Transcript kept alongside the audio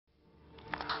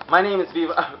My name is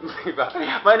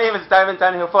My name is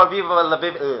Dunhill for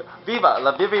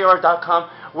VivaLaRiviera.com.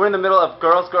 We're in the middle of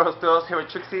Girls here with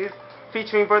Trixies,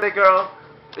 featuring Birthday Girl.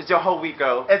 It's your whole week,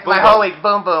 girl. It's my whole week.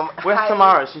 Boom, boom. Where's Hi.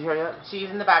 Samara? Is she here yet? She's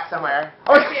in the back somewhere.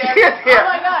 Oh, she is here. Oh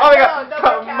my God. Oh my God. No,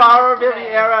 Samara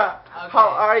Riviera. Okay. How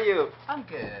are you? I'm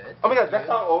good. Oh my God, that's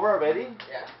not over already?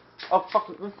 Yeah. Oh,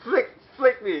 fucking flick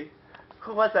me.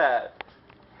 Who was that?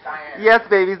 Diane. Yes,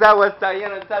 babies, that was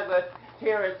Diana Douglas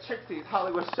here at Trixies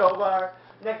Hollywood Show Bar.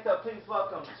 Next up, please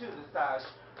welcome to the stage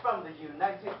from the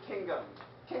United Kingdom.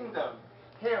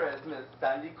 Here is Miss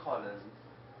Sandy Collins.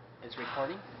 It's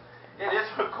recording? It is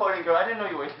recording, girl. I didn't know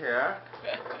you were here.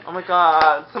 Oh my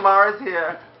God, Samara's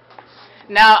here.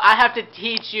 Now I have to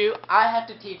teach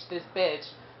this bitch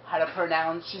how to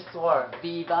pronounce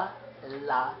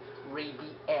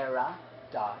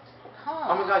VivaLaRiviera.com.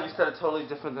 Oh my God, you said it totally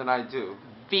different than I do.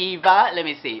 Let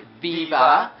me see.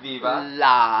 La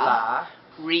Riviera.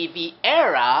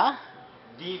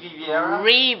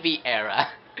 Riviera.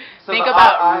 So Think the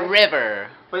about river.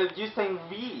 But you're saying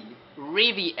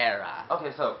Riviera.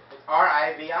 Okay, so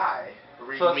R-I-V-I.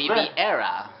 So it's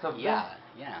Riviera. So yeah.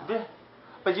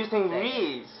 But you're saying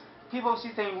re. People,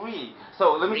 she's saying re.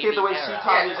 So let me see it the way she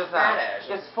taught me just now.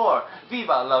 It's for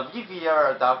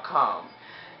VivaLaRiviera.com.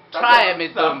 Try it,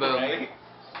 Miss Boom Boom. Right?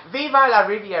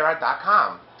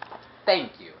 VivaLaRiviera.com.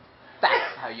 Thank you.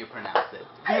 That's how you pronounce it.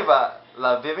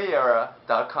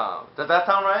 VivaLaRiviera.com. Does that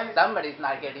sound right? Somebody's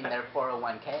not getting their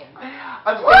 401k.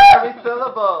 I'm saying every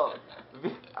syllable.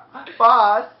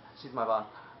 Boss. She's my boss.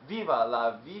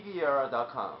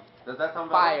 VivaLaRiviera.com. Does that sound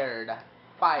right?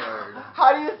 Fired.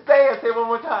 How do you say it? Say it one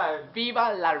more time.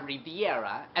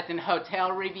 VivaLaRiviera, as in Hotel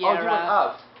Oh, Riviera. you went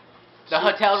up. The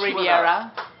Hotel she went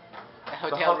Riviera. up. The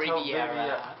Hotel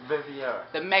Riviera. Riviera.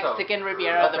 The Mexican So,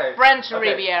 Riviera. okay, The French okay.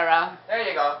 Riviera. There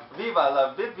you go.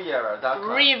 VivaLaRiviera.com.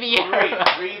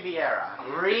 Riviera.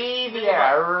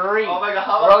 Riviera. Oh my God,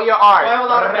 how Roll your R's. I have a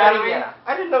lot of battery. Riviera.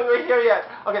 I didn't know you were here yet.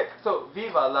 Okay, so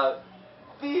VivaLaRiviera.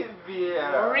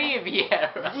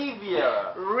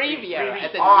 Riviera. Riviera.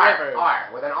 As in R. river. R.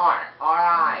 With an R.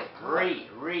 R-I.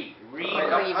 Riviera.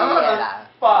 Riviera.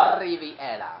 Five.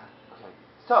 Riviera. Okay,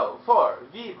 so for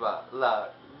VivaLaRiviera.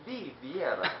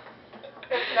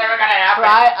 It's never gonna happen.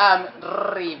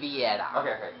 Try Riviera.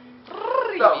 Okay.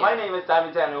 Riviera. So my name is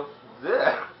Diamond Daniel.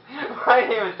 My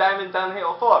name is Diamond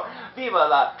Dunhill for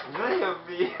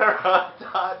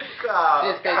VivaLaRiviera.com.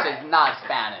 This bitch is not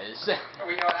Spanish.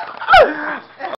 We know that.